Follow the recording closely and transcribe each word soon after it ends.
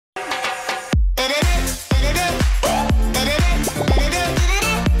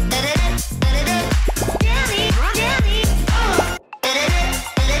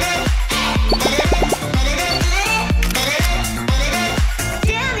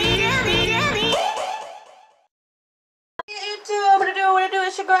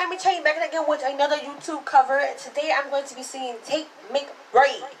your girl Tate back again with another YouTube cover. Today I'm going to be singing Tate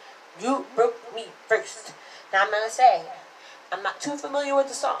McRae, You Broke Me First. Now I'm going to say, I'm not too familiar with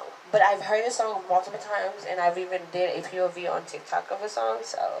the song, but I've heard the song multiple times, and I've even did a POV on TikTok of the song,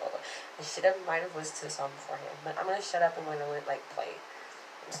 so I might have listened to the song beforehand. But I'm going to shut up and when I like play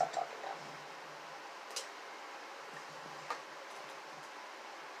and stop talking now.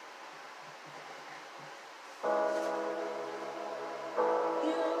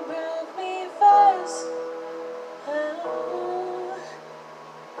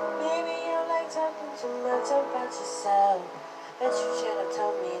 Talking too much about yourself, but you should have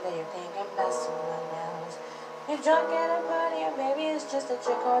told me that you're thinking about someone else. You're drunk at a party, or maybe it's just a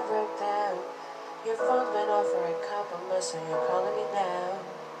trick or broke down. Your phone's been off for a couple months, so you're calling me now.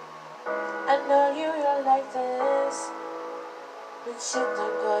 I know you're like this, when shit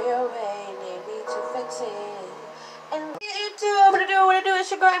don't go your way, need me to fix it. And what I do,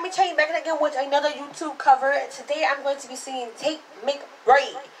 it's your girl Tate back again with another YouTube cover. Today I'm going to be singing Tate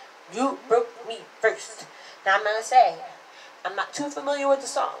McRae, You Broke Me First. Now I'm going to say, I'm not too familiar with the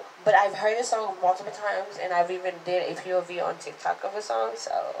song, but I've heard the song multiple times, and I've even did a POV on TikTok of the song,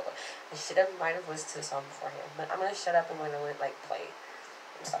 so I might have listened to the song beforehand. But I'm going to shut up and when I like play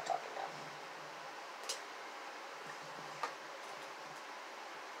and stop talking now.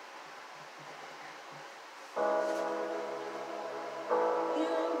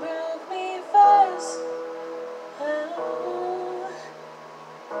 you broke me first.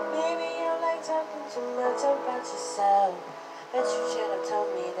 Talking too much about yourself, but you should have told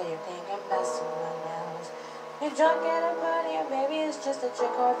me that you're thinking about someone else. You're drunk at a party, or maybe it's just a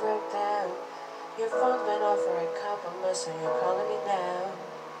trick or broke down. Your phone's been off for a couple months, so you're calling me now.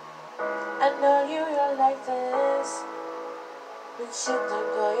 I know you're like this, when shit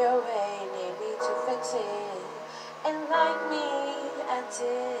don't go your way, need me to fix it. And like me, I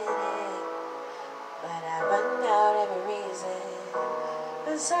did it, but I run out every reason.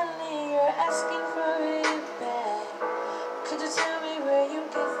 But suddenly you're asking for it back. Could you tell me where you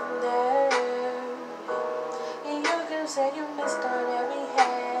get the nerve? Yeah, you could have said you missed on every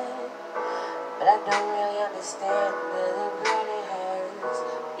hand, but I don't really understand the part it hurts.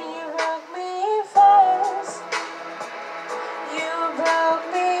 You broke me first. You broke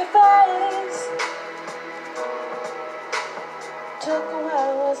me first. Took a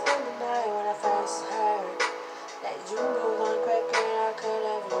while, was in the night when I first heard that you moved on quicker than I could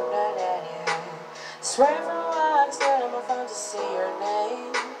have, you know that it hurt. Swear for a while I stared on my phone to see your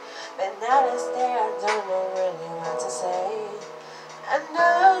name, but now that's there, I don't know really what to say. I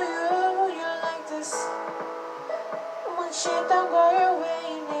know you're like this, when shit don't go your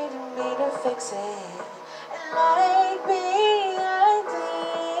way, you needed me to fix it. And like me, I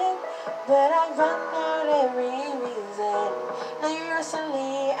did, but I run out every reason. Now you're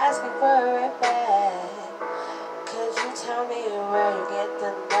suddenly asking for it back. Could you tell me where you get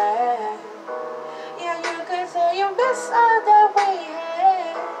the nerve? Yeah, you could say you miss all that we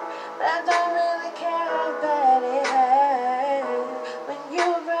had, but I don't really care how bad it hurt. When you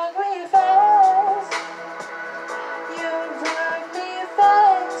broke me first, you broke me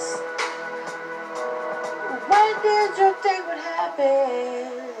first. What did you think would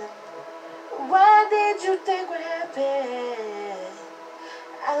happen? What did you think would happen?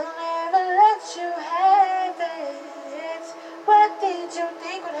 I'll never let you have it. What did you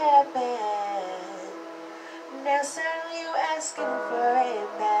think would happen? Now suddenly you asking for it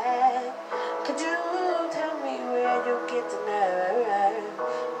back. Could you tell me where you get the nerve?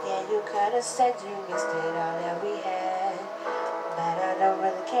 Yeah, you could have said you missed it all that we had, but I don't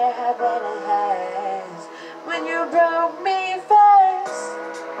really care how bad it hurts. When you broke me first,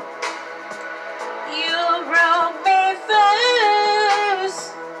 you broke me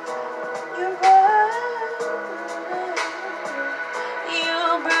first. You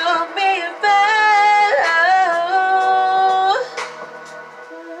broke me first.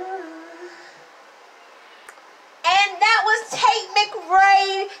 And that was Tate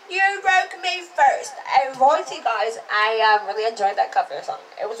McRae, You Broke Me First. And royalty, guys, I really enjoyed that cover song.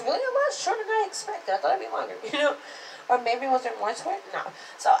 It was really a lot shorter than I expected. I thought it'd be longer, you know? Or maybe was there more to it? No.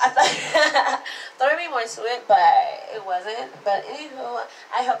 So I thought there'd be more to it, but it wasn't. But anywho,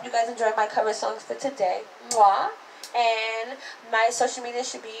 I hope you guys enjoyed my cover songs for today. Mwah. And my social media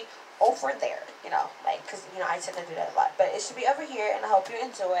should be over there, you know, like, because, you know, I tend to do that a lot. But it should be over here, and I hope you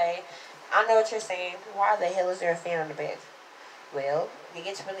enjoy. I know what you're saying. Why the hell is there a fan on the bed? Well, it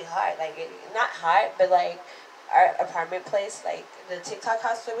gets really hot. Like, not hot, but like our apartment place, like the TikTok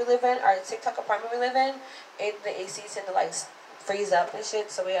house that we live in, our TikTok apartment we live in, the AC tend to like freeze up and shit,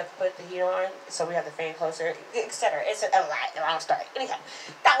 so we have to put the heater on, so we have the fan closer, etc. It's a long story. Anyhow,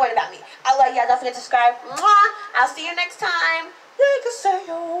 don't worry about me. I love y'all. Don't forget to subscribe. Mwah! I'll see you next time. Like a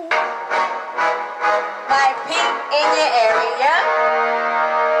sail. My pink in your area.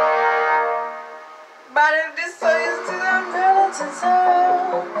 But if this so used to the militant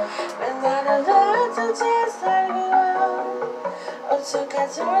sound, when then I learned to just let it go. Oh, took a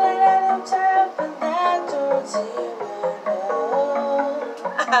turn and I'm top and that don't see you.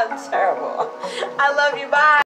 I'm terrible. I love you. Bye.